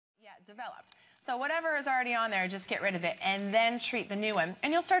developed. So whatever is already on there, just get rid of it and then treat the new one.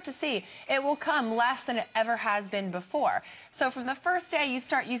 And you'll start to see it will come less than it ever has been before. So from the first day you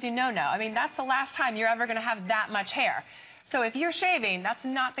start using no-no, I mean, that's the last time you're ever going to have that much hair. So if you're shaving, that's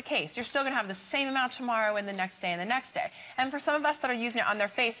not the case. You're still going to have the same amount tomorrow and the next day and the next day. And for some of us that are using it on their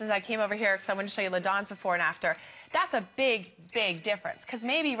faces, I came over here because I wanted to show you LaDawn's before and after. That's a big, big difference because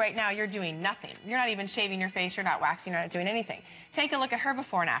maybe right now you're doing nothing. You're not even shaving your face. You're not waxing. You're not doing anything. Take a look at her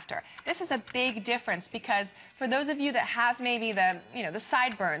before and after. This is a big difference because for those of you that have maybe the, the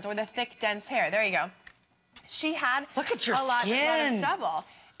sideburns or the thick, dense hair, there you go. She had look at your a lot of stubble.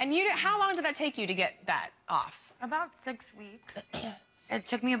 And how long did that take you to get that off? About 6 weeks. It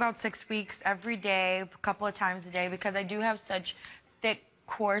took me about 6 weeks every day, a couple of times a day, because I do have such thick,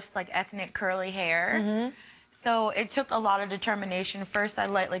 coarse, like ethnic curly hair. Mm-hmm. So it took a lot of determination. First, I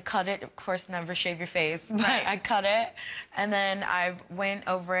lightly cut it. Of course, never shave your face, but I cut it. And then I went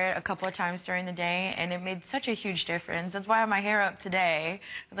over it a couple of times during the day, and it made such a huge difference. That's why I have my hair up today,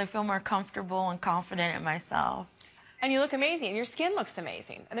 because I feel more comfortable and confident in myself. And you look amazing. Your skin looks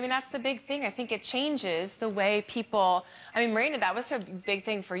amazing. I mean, that's the big thing. I think it changes the way people... I mean, Marina, that was a big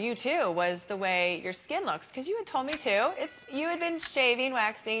thing for you, too, was the way your skin looks. Because you had told me, too, you had been shaving,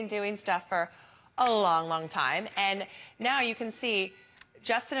 waxing, doing stuff for a long, long time. And now you can see,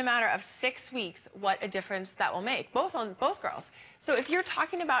 just in a matter of 6 weeks, what a difference that will make, both girls. So if you're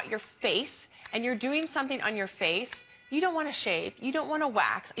talking about your face and you're doing something on your face, you don't want to shave, you don't want to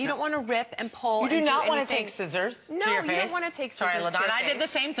wax, you don't want to rip and pull. You do not want to take scissors to your face. No, you don't want to take scissors. Sorry, LaDawn, I did the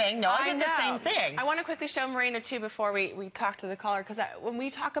same thing. No, I did the same thing. I want to quickly show Marina, too, before we talk to the caller, because when we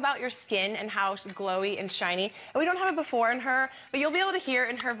talk about your skin and how it's glowy and shiny, and we don't have it before in her, but you'll be able to hear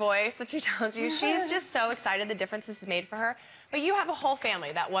in her voice that she tells you she's just so excited the difference this has made for her. But you have a whole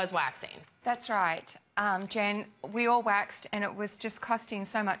family that was waxing. That's right. Jen, we all waxed, and it was just costing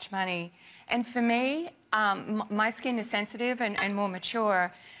so much money. And for me, my skin is sensitive and more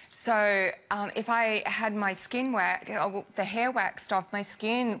mature. So if I had my skin the hair waxed off, my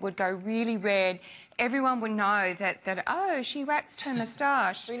skin would go really red. Everyone would know that oh, she waxed her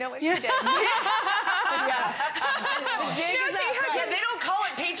moustache. We know what she did. Yeah, they don't call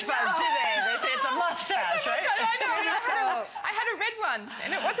it peach fuzz, do they? They say it's a mustache, right? I know. I had a red one,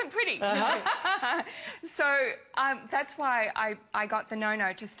 and it wasn't pretty. So that's why I got the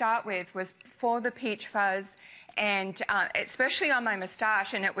no-no to start with, was for the peach fuzz, and especially on my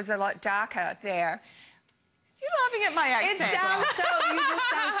moustache, and it was a lot darker there. You're laughing at my accent. It sounds so, you just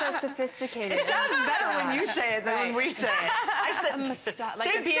sound so sophisticated. It sounds better when you say it than when we say it. I said, a moustache, like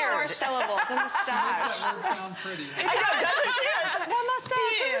say beard. syllables, a moustache. That would sound pretty. I know, doesn't she? Well,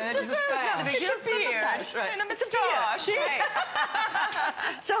 mustache is just a beard. Right. And a moustache. Right.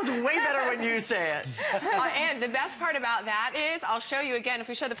 Sounds way better when you say it. And the best part about that is, I'll show you again, if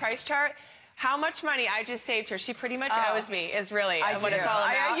we show the price chart, how much money I just saved her. She pretty much owes me, is really what it's all about.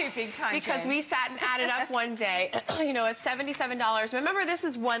 I owe you big time, because Jen. we sat and added up one day. It's $77. Remember, this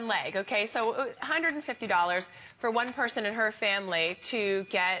is one leg, okay? So $150 for one person in her family to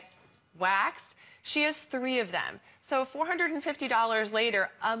get waxed. She has 3 of them. So $450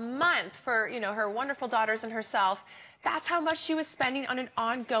 later, a month for, her wonderful daughters and herself. That's how much she was spending on an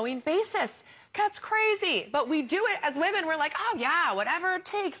ongoing basis. That's crazy. But we do it as women. We're like, oh, yeah, whatever it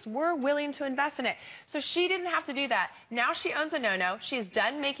takes. We're willing to invest in it. So she didn't have to do that. Now she owns a no-no. She's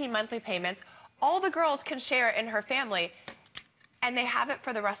done making monthly payments. All the girls can share it in her family, and they have it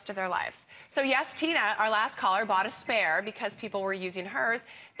for the rest of their lives. So, yes, Tina, our last caller, bought a spare because people were using hers.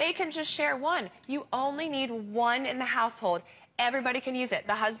 They can just share one. You only need one in the household. Everybody can use it.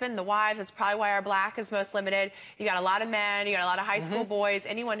 The husband, the wives, that's probably why our black is most limited. You got a lot of men, you got a lot of high school boys,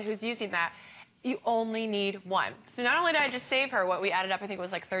 anyone who's using that. You only need one. So not only did I just save her what we added up, I think it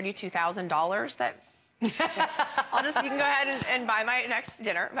was like $32,000 that... you can go ahead and buy my next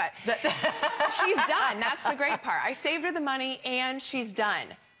dinner, but she's done. That's the great part. I saved her the money and she's done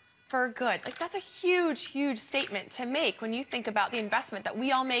for good. Like, that's a huge, huge statement to make when you think about the investment that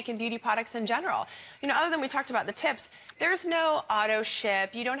we all make in beauty products in general. Other than we talked about the tips, there's no auto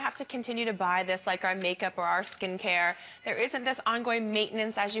ship. You don't have to continue to buy this like our makeup or our skincare. There isn't this ongoing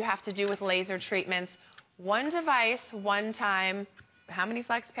maintenance as you have to do with laser treatments. One device, one time. How many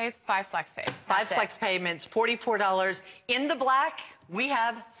flex pays? 5 flex pays. 5 flex payments, $44. In the black, we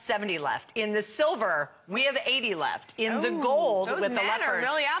have 70 left. In the silver, we have 80 left. In the gold, with the leopard, those men are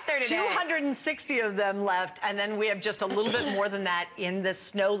really out there today. 260 of them left, and then we have just a little bit more than that in the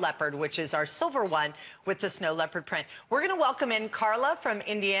snow leopard, which is our silver one with the snow leopard print. We're going to welcome in Carla from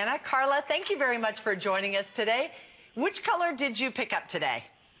Indiana. Carla, thank you very much for joining us today. Which color did you pick up today?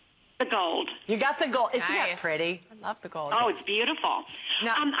 The gold. You got the gold. Isn't that Nice. pretty? I love the gold. Oh, it's beautiful.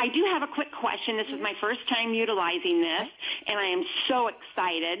 Now- I do have a quick question. This is my first time utilizing this, and I am so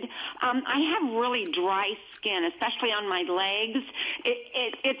excited. I have really dry skin, especially on my legs.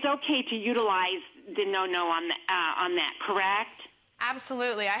 It's okay to utilize the no-no on that, correct?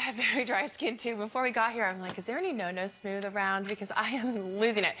 Absolutely. I have very dry skin too. Before we got here, I'm like, is there any no-no smooth around? Because I am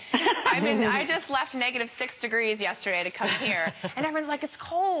losing it. I just left -6 degrees yesterday to come here. And everyone's like, it's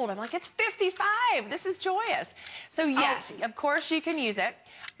cold. I'm like, it's 55. This is joyous. So yes, of course you can use it.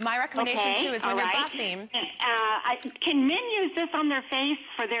 My recommendation too is when you're buffing. Can men use this on their face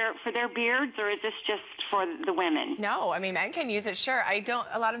for their beards, or is this just for the women? No, I mean, men can use it, sure.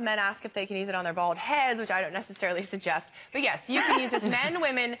 A lot of men ask if they can use it on their bald heads, which I don't necessarily suggest. But yes, you can use this. Men,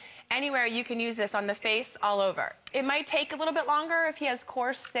 women, anywhere you can use this on the face, all over. It might take a little bit longer if he has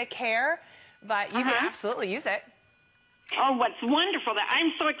coarse, thick hair, but you can absolutely use it. Oh, what's wonderful.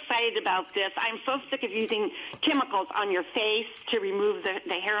 I'm so excited about this. I'm so sick of using chemicals on your face to remove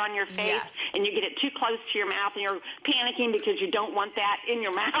the hair on your face. Yes. And you get it too close to your mouth and you're panicking because you don't want that in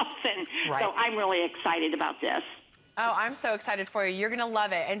your mouth. And so I'm really excited about this. Oh, I'm so excited for you. You're going to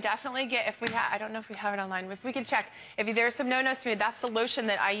love it. And definitely get, if we have, I don't know if we have it online, if we can check, if there's some No-No Smooth, that's the lotion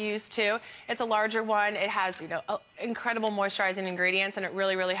that I use too. It's a larger one. It has, incredible moisturizing ingredients, and it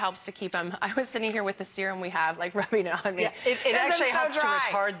really, really helps to keep them. I was sitting here with the serum we have, like rubbing it on me. Yeah, it actually helps to dry.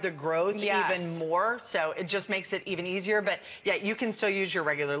 retard the growth even more, so it just makes it even easier. But yeah, you can still use your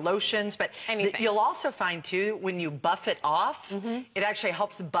regular lotions, but you'll also find too, when you buff it off, it actually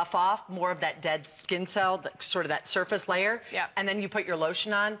helps buff off more of that dead skin cell, sort of that surface layer, and then you put your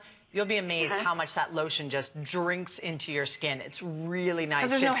lotion on. You'll be amazed how much that lotion just drinks into your skin. It's really nice.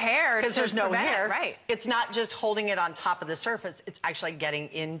 Because there's no hair. Because there's no hair. Right. It's not just holding it on top of the surface. It's actually getting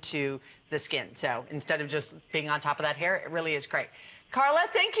into the skin. So instead of just being on top of that hair, it really is great. Carla,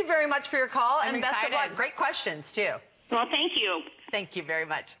 thank you very much for your call. And best of luck. Great questions, too. Well, thank you. Thank you very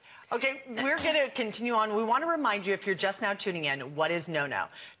much. Okay, we're going to continue on. We want to remind you, if you're just now tuning in, what is No-No?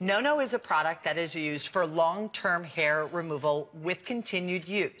 No-No is a product that is used for long-term hair removal with continued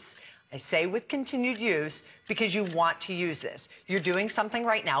use. I say with continued use because you want to use this. You're doing something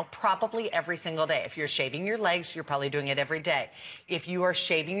right now, probably every single day. If you're shaving your legs, you're probably doing it every day. If you are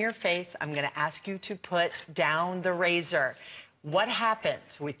shaving your face, I'm going to ask you to put down the razor. What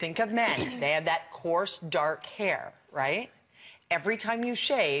happens? We think of men. They have that coarse, dark hair, right? Every time you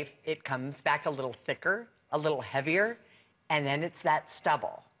shave, it comes back a little thicker, a little heavier, and then it's that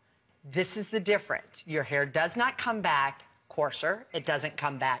stubble. This is the difference. Your hair does not come back coarser. It doesn't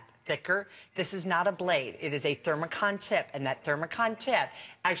come back thicker. This is not a blade. It is a thermocon tip, and that thermocon tip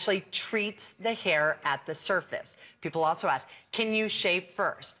actually treats the hair at the surface. People also ask, can you shave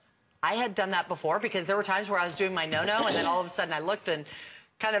first? I had done that before because there were times where I was doing my no-no, and then all of a sudden I looked and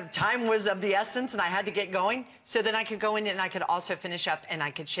kind of time was of the essence and I had to get going. So then I could go in and I could also finish up and I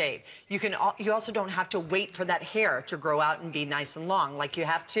could shave. You also don't have to wait for that hair to grow out and be nice and long like you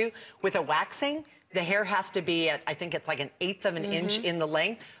have to with a waxing. The hair has to be at, I think it's like 1/8 of an inch in the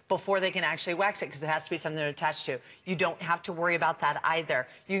length before they can actually wax it, because it has to be something to attach to. You don't have to worry about that either.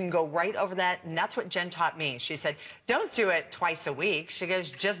 You can go right over that, and that's what Jen taught me. She said, don't do it twice a week. She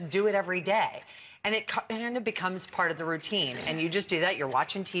goes, just do it every day. And it kind of becomes part of the routine. And you just do that. You're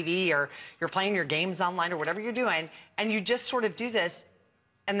watching TV or you're playing your games online or whatever you're doing, and you just sort of do this,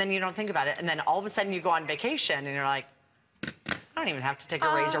 and then you don't think about it. And then all of a sudden you go on vacation, and you're like, I don't even have to take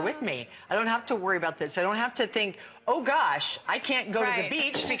a razor with me. I don't have to worry about this. I don't have to think, oh gosh, I can't go to the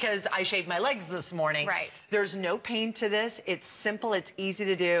beach because I shaved my legs this morning. There's no pain to this. It's simple. It's easy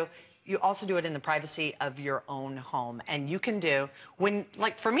to do. You also do it in the privacy of your own home. And you can do,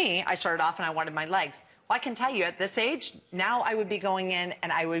 like for me, I started off and I wanted my legs. Well, I can tell you at this age, now I would be going in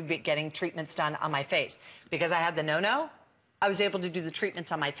and I would be getting treatments done on my face. Because I had the no-no, I was able to do the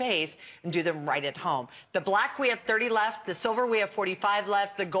treatments on my face and do them right at home. The black, we have 30 left. The silver, we have 45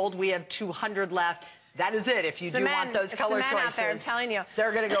 left. The gold, we have 200 left. That is it. If you do want those color choices, out there, I'm telling you,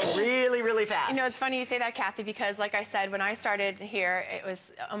 they're going to go really, really fast. You know, it's funny you say that, Kathy, because like I said, when I started here, it was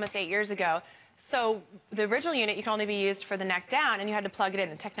almost 8 years ago. So the original unit, you can only be used for the neck down, and you had to plug it in.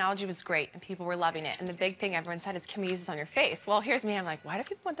 The technology was great, and people were loving it. And the big thing everyone said is, can we use this on your face? Well, here's me. I'm like, why do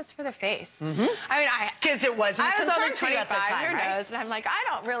people want this for their face? I mean, because it wasn't a concern to you at the time, right? And I'm like,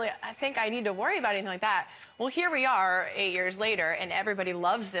 I think I need to worry about anything like that. Well, here we are 8 years later, and everybody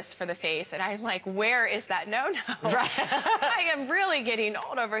loves this for the face. And I'm like, where is that no-no? I am really getting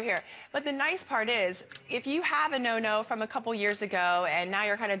old over here. But the nice part is, if you have a no-no from a couple years ago, and now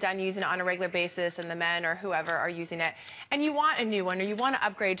you're kind of done using it on a regular basis, and the men or whoever are using it, and you want a new one, or you want to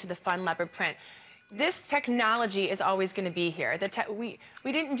upgrade to the fun leopard print, this technology is always going to be here. We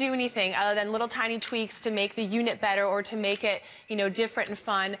didn't do anything other than little tiny tweaks to make the unit better or to make it, you know, different and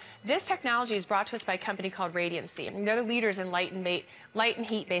fun. This technology is brought to us by a company called Radiancy. And they're the leaders in light and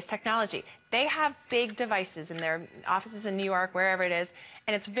heat-based technology. They have big devices in their offices in New York, wherever it is,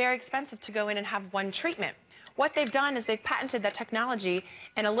 and it's very expensive to go in and have one treatment. What they've done is they've patented that technology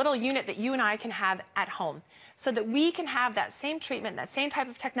in a little unit that you and I can have at home, so that we can have that same treatment, that same type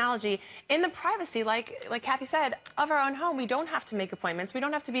of technology in the privacy, like Kathy said, of our own home. We don't have to make appointments. We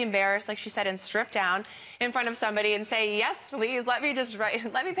don't have to be embarrassed, like she said, and strip down in front of somebody and say, yes, please, let me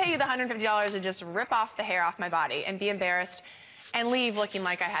pay you the $150 and just rip off the hair off my body and be embarrassed and leave looking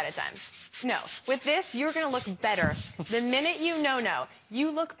like I had it done. No, with this, you're going to look better. The minute you know,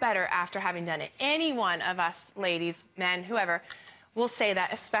 you look better after having done it. Any one of us, ladies, men, whoever, will say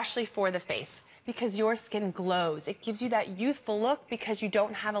that, especially for the face, because your skin glows. It gives you that youthful look because you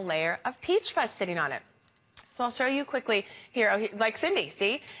don't have a layer of peach fuzz sitting on it. So I'll show you quickly here, like Cindy,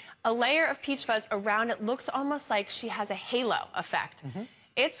 see? A layer of peach fuzz around it looks almost like she has a halo effect.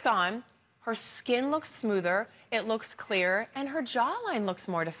 It's gone. Her skin looks smoother, it looks clearer, and her jawline looks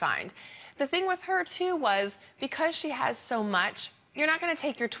more defined. The thing with her, too, was because she has so much, you're not going to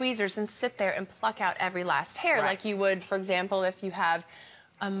take your tweezers and sit there and pluck out every last hair like you would, for example, if you have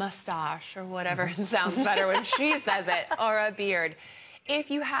a mustache or whatever. It sounds better when she says it, or a beard. If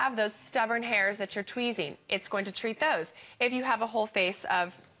you have those stubborn hairs that you're tweezing, it's going to treat those. If you have a whole face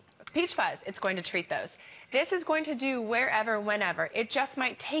of peach fuzz, it's going to treat those. This is going to do wherever, whenever. It just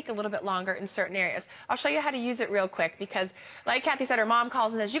might take a little bit longer in certain areas. I'll show you how to use it real quick because, like Kathy said, her mom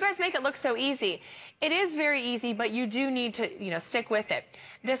calls and says, you guys make it look so easy. It is very easy, but you do need to, you know, stick with it.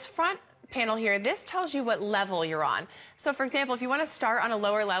 This front panel here, this tells you what level you're on. So, for example, if you want to start on a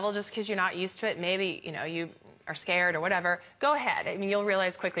lower level just because you're not used to it, maybe, you know, you are scared or whatever, go ahead. I mean, you'll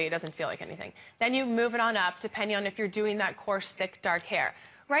realize quickly it doesn't feel like anything. Then you move it on up depending on if you're doing that coarse, thick, dark hair.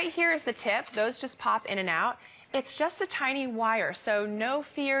 Right here is the tip. Those just pop in and out. It's just a tiny wire, so no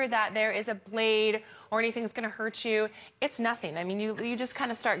fear that there is a blade or anything that's going to hurt you. It's nothing. I mean, you just kind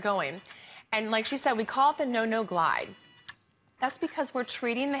of start going. And like she said, we call it the no-no glide. That's because we're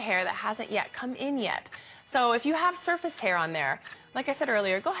treating the hair that hasn't yet come in yet. So if you have surface hair on there, like I said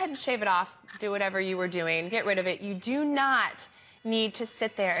earlier, go ahead and shave it off, do whatever you were doing, get rid of it. You do not need to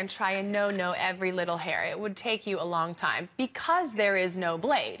sit there and try and no every little hair. It would take you a long time because there is no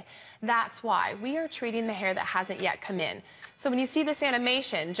blade. That's why we are treating the hair that hasn't yet come in. So when you see this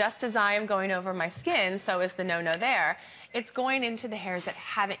animation, just as I am going over my skin, so is the no there, it's going into the hairs that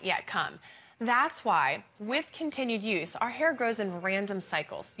haven't yet come. That's why, with continued use, our hair grows in random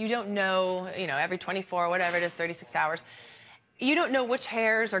cycles. You don't know, every 24, whatever it is, 36 hours. You don't know which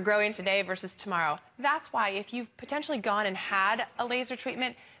hairs are growing today versus tomorrow. That's why if you've potentially gone and had a laser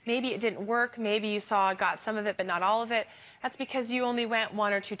treatment, maybe it didn't work, maybe you got some of it but not all of it, that's because you only went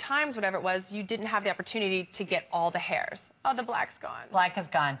 1 or 2 times, whatever it was, you didn't have the opportunity to get all the hairs. Oh, the black's gone. Black is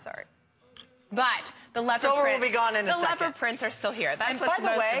gone. Sorry. But the leopard silver will be gone in a second. The leopard prints are still here. That's what's most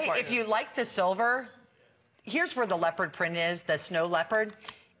important. And by the way, if you like the silver, here's where the leopard print is, the snow leopard.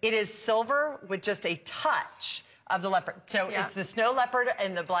 It is silver with just a touch of the leopard. So it's the snow leopard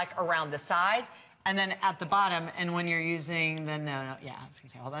and the black around the side, and then at the bottom, and when you're using the I was gonna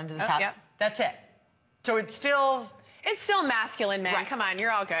say, hold on to the top. Yep. That's it. So it's still masculine, man. Right. Come on,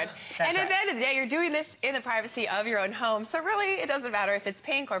 you're all good. And at the end of the day, you're doing this in the privacy of your own home. So really, it doesn't matter if it's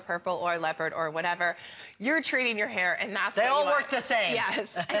pink or purple or leopard or whatever. You're treating your hair, and that's they all work the same.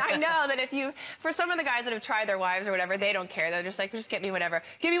 Yes. And I know that for some of the guys that have tried their wives or whatever, they don't care. They're just like, just get me whatever.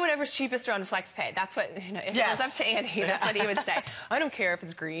 Give me whatever's cheapest or on FlexPay. That's what, if it was up to Andy, that's what he would say. I don't care if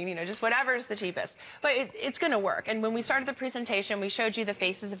it's green, just whatever's the cheapest. But it's going to work. And when we started the presentation, we showed you the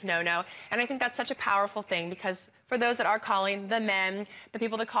faces of no-no. And I think that's such a powerful thing because for those that are calling, the men, the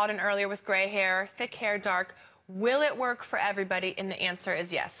people that called in earlier with gray hair, thick hair, dark, will it work for everybody? And the answer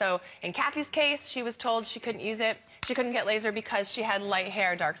is yes. So in Kathy's case, she was told she couldn't use it. She couldn't get laser because she had light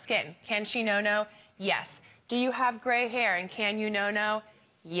hair, dark skin. Can she no-no? Yes. Do you have gray hair and can you no-no?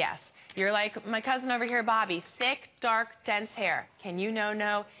 Yes. You're like my cousin over here, Bobby, thick, dark, dense hair. Can you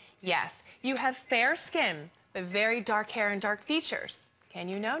no-no? Yes. You have fair skin, but very dark hair and dark features. Can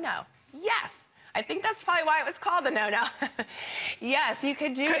you no-no? Yes. I think that's probably why it was called the no-no. Yes, you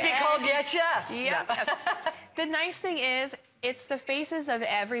could do it. Could be called yes. Yes. The nice thing is, it's the faces of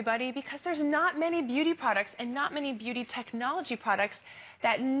everybody because there's not many beauty products and not many beauty technology products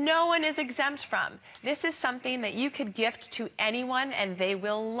that no one is exempt from. This is something that you could gift to anyone and they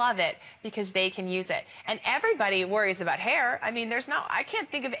will love it because they can use it. And everybody worries about hair. I mean, I can't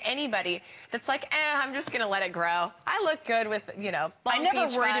think of anybody that's like, I'm just going to let it grow. I look good with, long I never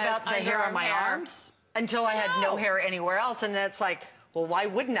beach worried butt, about the hair on my hair. arms until I had no hair anywhere else. And that's like, well, why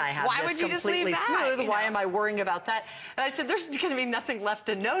wouldn't I have Why this would you just leave completely that, smooth? Why am I worrying about that? And I said, there's going to be nothing left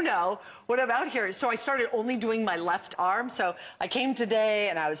to no-no. What about here? So I started only doing my left arm. So I came today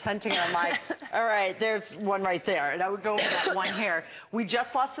and I was hunting and I'm like, all right, there's one right there. And I would go over that one hair. We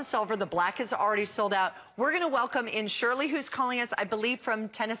just lost the silver. The black is already sold out. We're going to welcome in Shirley, who's calling us, I believe, from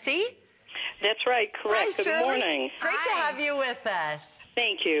Tennessee. That's right, correct. Hi, Good morning. Great to have you with us.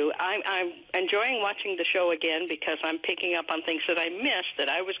 Thank you. I'm enjoying watching the show again because I'm picking up on things that I missed that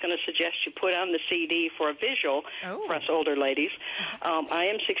I was going to suggest you put on the CD for a visual for us older ladies. I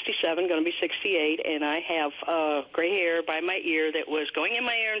am 67, going to be 68, and I have gray hair by my ear that was going in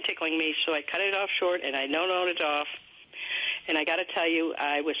my ear and tickling me, so I cut it off short and I no-no'd it off. And I got to tell you,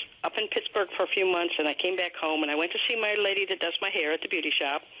 I was up in Pittsburgh for a few months, and I came back home, and I went to see my lady that does my hair at the beauty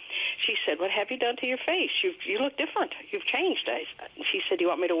shop. She said, what have you done to your face? You look different. You've changed. She said, do you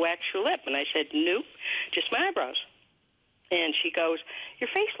want me to wax your lip? And I said, nope, just my eyebrows. And she goes, your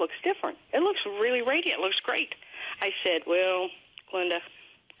face looks different. It looks really radiant. It looks great. I said, well, Glenda,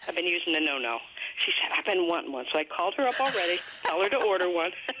 I've been using the no-no. She said, I've been wanting one. So I called her up already, tell her to order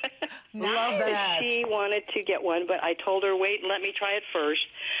one. Love that. She wanted to get one, but I told her, wait, let me try it first.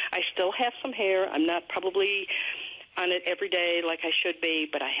 I still have some hair. I'm not probably on it every day like I should be,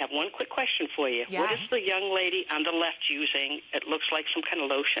 but I have one quick question for you. Yeah. What is the young lady on the left using? It looks like some kind of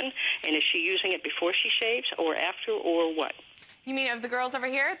lotion. And is she using it before she shaves or after or what? You mean of the girls over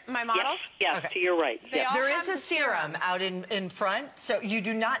here, my models? Yes, Okay. to your right. They all There have is a the serum out in front, so you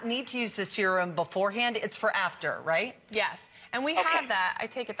do not need to use the serum beforehand. It's for after, right? Yes. And we have that. I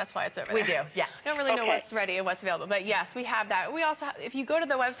take it that's why it's over there. We do, yes. I don't really know what's ready and what's available, but yes, we have that. We also have, if you go to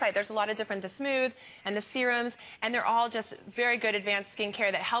the website, there's a lot of different, the smooth and the serums, and they're all just very good advanced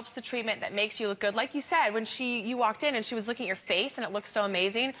skincare that helps the treatment, that makes you look good. Like you said, when you walked in and she was looking at your face and it looked so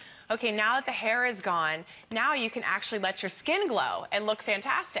amazing, okay, now that the hair is gone, now you can actually let your skin glow and look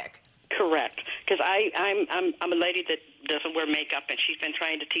fantastic. Correct, because I'm a lady that doesn't wear makeup, and she's been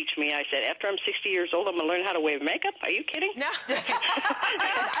trying to teach me. I said, after I'm 60 years old, I'm going to learn how to wear makeup. Are you kidding? No.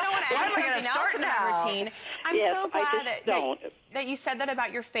 I don't want to add something else in that routine. I'm so glad that you said that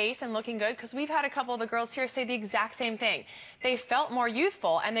about your face and looking good, because we've had a couple of the girls here say the exact same thing. They felt more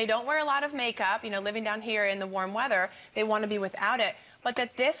youthful, and they don't wear a lot of makeup. You know, living down here in the warm weather, they want to be without it, but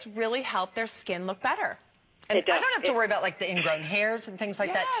that this really helped their skin look better. And I don't have to worry about like the ingrown hairs and things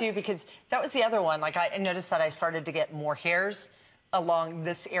like that too, because that was the other one. Like I noticed that I started to get more hairs along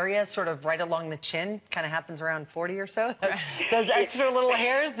this area, sort of right along the chin. Kind of happens around 40 or so. Those extra little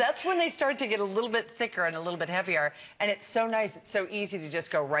hairs, that's when they start to get a little bit thicker and a little bit heavier. And it's so nice. It's so easy to just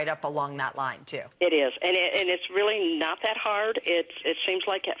go right up along that line too. It is, and it's really not that hard. It seems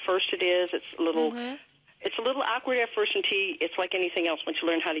like at first it is. It's a little. It's a little awkward at first, and it's like anything else. Once you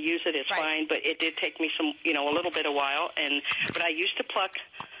learn how to use it, it's fine. But it did take me some, a little bit of while. But I used to pluck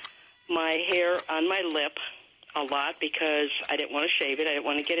my hair on my lip a lot because I didn't want to shave it. I didn't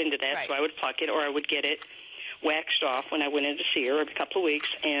want to get into that, so I would pluck it, or I would get it waxed off when I went in to see her every couple of weeks.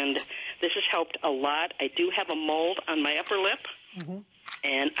 And this has helped a lot. I do have a mold on my upper lip,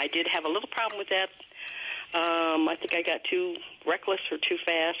 and I did have a little problem with that. I think I got too reckless or too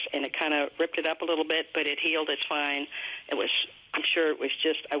fast, and it kind of ripped it up a little bit, but it healed. It's fine. I'm sure it was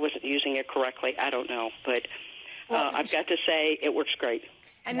just I wasn't using it correctly. I don't know, but I've got to say it works great.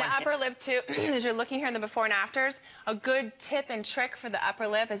 And the upper lip, too, as you're looking here in the before and afters, a good tip and trick for the upper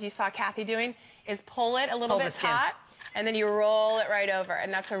lip, as you saw Kathy doing, is pull it a little bit taut, and then you roll it right over.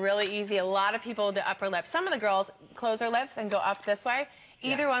 And that's a really easy. A lot of people with the upper lip. Some of the girls close their lips and go up this way.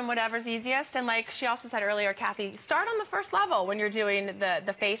 Either one, whatever's easiest. And like she also said earlier, Kathy, start on the first level when you're doing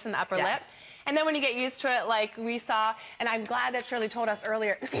the face and the upper lip. And then when you get used to it, like we saw, and I'm glad that Shirley told us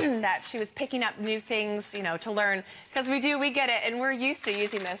earlier that she was picking up new things, to learn. Because we get it, and we're used to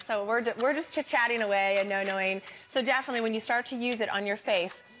using this. So we're just chit-chatting away and no-knowing. So definitely when you start to use it on your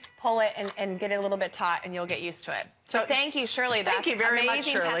face, pull it and get it a little bit taut, and you'll get used to it. So thank you, Shirley. Thank you very much,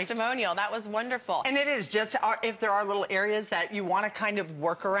 Shirley. Amazing testimonial. That was wonderful. And it is just if there are little areas that you want to kind of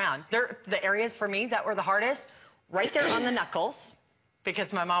work around. The areas for me that were the hardest, right there on the knuckles.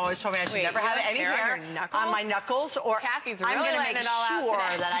 Because my mom always told me I should never have any hair on my knuckles, or Kathy's I'm really going to make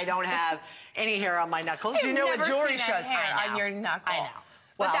sure that I don't have any hair on my knuckles. I've what jewelry shows on your knuckle. I know.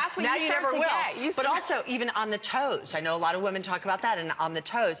 Well, But that's what now you never start to will. get used But to. also even on the toes. I know a lot of women talk about that, and on the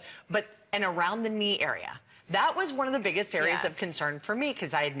toes, and around the knee area. That was one of the biggest areas of concern for me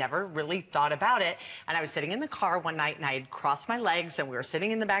because I had never really thought about it. And I was sitting in the car one night and I had crossed my legs and we were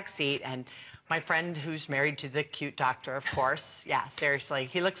sitting in the back seat and my friend who's married to the cute doctor, of course, yeah, seriously,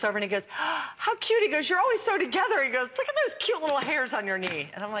 he looks over and he goes, oh, how cute. He goes, you're always so together. He goes, look at those cute little hairs on your knee.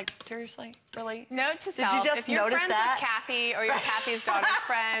 And I'm like, seriously? Really? Note to self, Did you just if you're notice friends that? with Kathy or you're Kathy's daughter's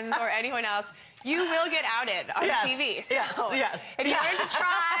friends or anyone else, you will get outed on TV. So yes. If you wanted to try,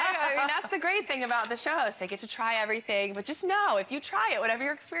 I mean, that's the great thing about the shows. They get to try everything. But just know, if you try it, whatever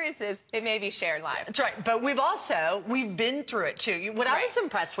your experience is, it may be shared live. That's right. But we've been through it, too. What I was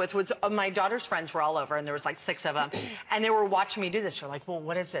impressed with was my daughter's friends were all over, and there was like 6 of them. And they were watching me do this. They're like, well,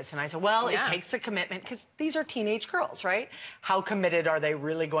 what is this? And I said, well, it takes a commitment because these are teenage girls, right? How committed are they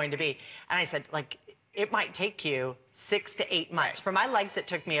really going to be? And I said, like, it might take you 6 to 8 months. For my legs, it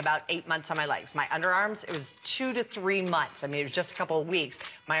took me about 8 months on my legs. My underarms, it was 2 to 3 months. I mean, it was just a couple of weeks.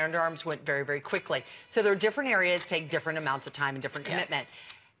 My underarms went very, very quickly. So there are different areas, take different amounts of time and different commitment.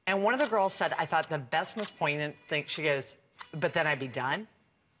 And one of the girls said, I thought the best, most poignant thing, she goes, but then I'd be done.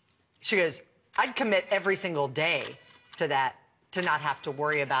 She goes, I'd commit every single day to that, to not have to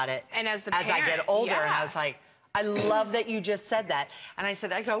worry about it and as I get older. And I was like, I love that you just said that. And I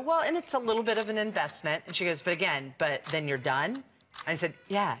said, well, and it's a little bit of an investment. And she goes, but then you're done? I said,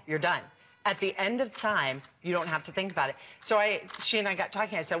 yeah, you're done. At the end of time, you don't have to think about it. So she and I got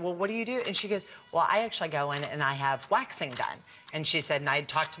talking. I said, well, what do you do? And she goes, well, I actually go in and I have waxing done. And she said, and I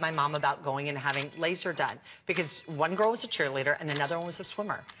talked to my mom about going and having laser done because one girl was a cheerleader and another one was a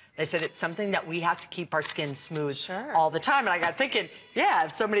swimmer. They said it's something that we have to keep our skin smooth all the time. And I got thinking, yeah,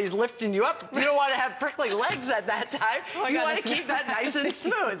 if somebody's lifting you up, you don't want to have prickly legs at that time. You want to keep that nice and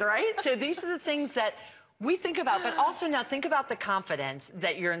smooth, right? So these are the things that we think about, but also now think about the confidence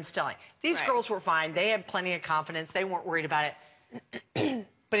that you're instilling. These girls were fine. They had plenty of confidence. They weren't worried about it.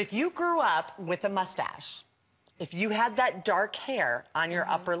 But if you grew up with a mustache, if you had that dark hair on your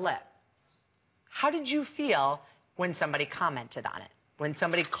upper lip, how did you feel when somebody commented on it? When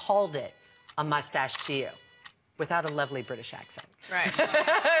somebody called it a mustache to you, without a lovely British accent. Right.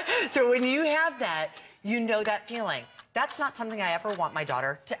 So when you have that, you know that feeling. That's not something I ever want my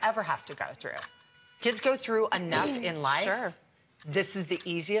daughter to ever have to go through. Kids go through enough in life. Sure. This is the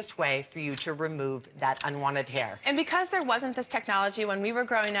easiest way for you to remove that unwanted hair. And because there wasn't this technology when we were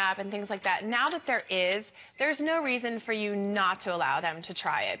growing up and things like that, now that there is, there's no reason for you not to allow them to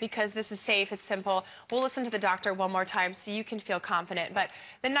try it because this is safe, it's simple. We'll listen to the doctor one more time so you can feel confident. But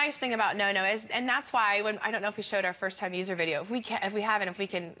the nice thing about No-No is, and that's why when, I don't know if we showed our first time user video, if we haven't, if we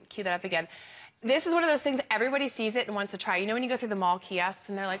can cue that up again. This is one of those things, everybody sees it and wants to try. You know when you go through the mall kiosks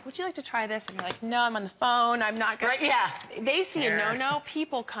and they're like, would you like to try this? And you're like, no, I'm on the phone, I'm not going to. Right, yeah. They see a No-No,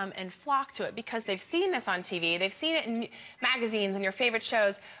 people come and flock to it because they've seen this on TV, they've seen it in magazines and your favorite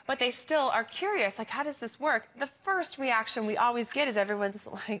shows, but they still are curious, like, how does this work? The first reaction we always get is everyone's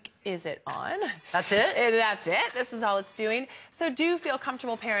like, is it on? That's it? That's it? This is all it's doing? So do feel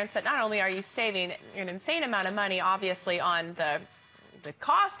comfortable, parents, that not only are you saving an insane amount of money, obviously, on the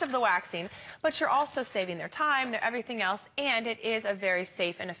cost of the waxing, but you're also saving their time, their everything else, and it is a very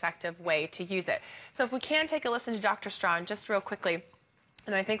safe and effective way to use it. So if we can take a listen to Dr. Strawn just real quickly,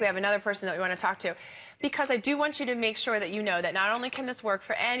 and I think we have another person that we want to talk to, because I do want you to make sure that you know that not only can this work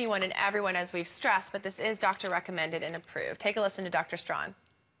for anyone and everyone as we've stressed, but this is doctor recommended and approved. Take a listen to Dr. Strawn.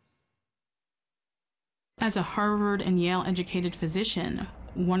 As a Harvard and Yale educated physician,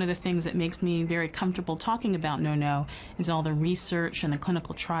 one of the things that makes me very comfortable talking about No-No is all the research and the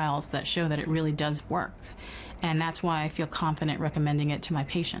clinical trials that show that it really does work. And that's why I feel confident recommending it to my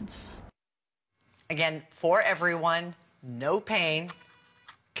patients. Again, for everyone, no pain,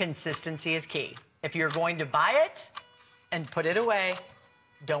 consistency is key. If you're going to buy it and put it away,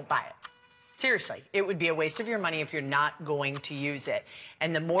 don't buy it. Seriously, it would be a waste of your money if you're not going to use it.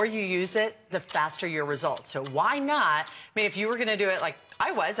 And the more you use it, the faster your results. So why not? I mean, if you were going to do it like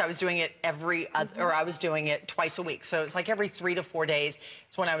I was doing it or I was doing it twice a week. So it's like every 3 to 4 days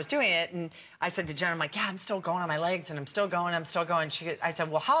is when I was doing it. And I said to Jen, I'm like, yeah, I'm still going on my legs and I'm still going. I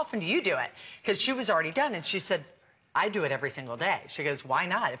said, well, how often do you do it? Because she was already done. And she said, I do it every single day. She goes, why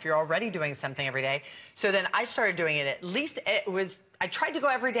not? If you're already doing something every day. So then I started doing it at least, I tried to go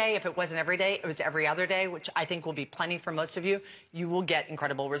every day. If it wasn't every day, it was every other day, which I think will be plenty for most of you. You will get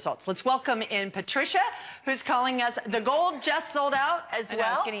incredible results. Let's welcome in Patricia, who's calling us. The gold just sold out as well.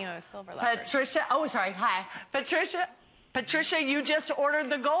 I was getting you a silver leopard. Patricia, oh, sorry, hi. Patricia, you just ordered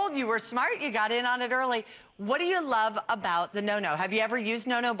the gold. You were smart. You got in on it early. What do you love about the No-No? Have you ever used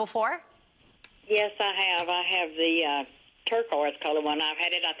No-No before? Yes, I have. I have the turquoise color one. I've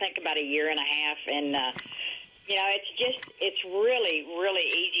had it, I think, about a year and a half, and you know, it's really, really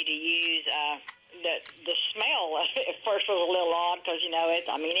easy to use. the smell at first was a little odd because, you know, it's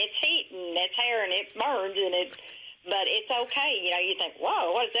heat and it's hair and it burns but it's okay. You know, you think,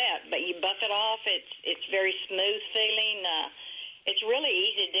 whoa, what is that? But you buff it off. It's very smooth feeling. It's really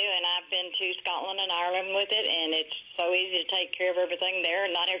easy to do, and I've been to Scotland and Ireland with it, and it's so easy to take care of everything there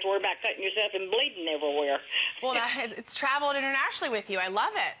and not have to worry about cutting yourself and bleeding everywhere. Well, it's traveled internationally with you. I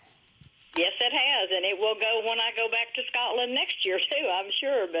love it. Yes, it has, and it will go when I go back to Scotland next year, too, I'm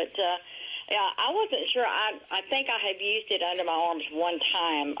sure. But, yeah, I wasn't sure. I think I have used it under my arms one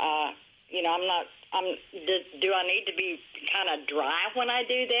time. You know, do I need to be kind of dry when I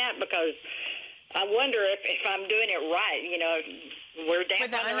do that? Because I wonder if I'm doing it right. You know, we're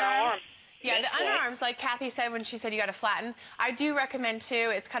damp under our arms. Yeah, the underarms, like Kathy said when she said you got to flatten. I do recommend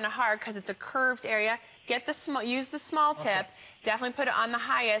too. It's kind of hard because it's a curved area. Use the small tip. Definitely put it on the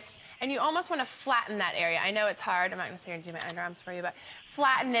highest, and you almost want to flatten that area. I know it's hard. I'm not going to sit here and do my underarms for you, but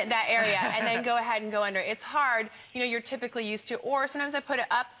flatten that area, and then go ahead and go under. It's hard. You know, you're typically used to. Or sometimes I put it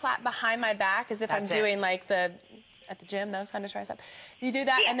up flat behind my back, as if I'm doing like at the gym, those kind of tricep. You do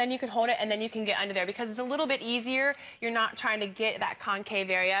that, and then you can hold it, and then you can get under there because it's a little bit easier. You're not trying to get that concave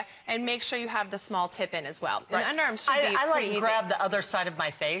area, and make sure you have the small tip in as well. Right. And the underarms should be pretty easy. grab the other side of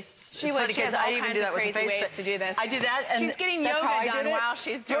my face. She would. She has all kinds of crazy ways to do this. I do that, and she's getting yoga done while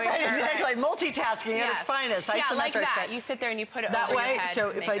she's doing it. Exactly, multitasking at its finest. Yeah, like that. You sit there and you put it that over way. Your head So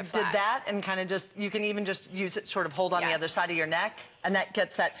if I did that and kind of just, you can even just use it, sort of hold on the other side of your neck, and that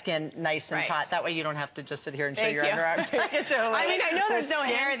gets that skin nice and taut. That way you don't have to just sit here and show your underarms. I mean, I know there's no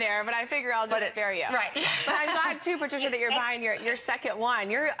hair there, but I figure I'll just spare you. Right. But I'm glad too, Patricia, that you're buying your second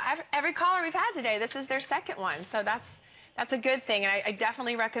one. Every caller we've had today, this is their second one, so that's a good thing. And I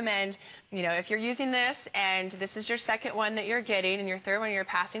definitely recommend, you know, if you're using this and this is your second one that you're getting and your third one you're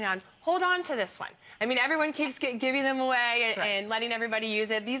passing on, hold on to this one. I mean, everyone keeps giving them away and letting everybody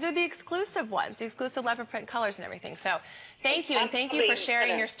use it. These are the exclusive ones, the exclusive leopard print colors and everything. So thank you, and thank you for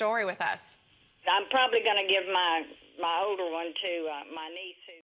sharing your story with us. I'm probably going to give my older one to my niece.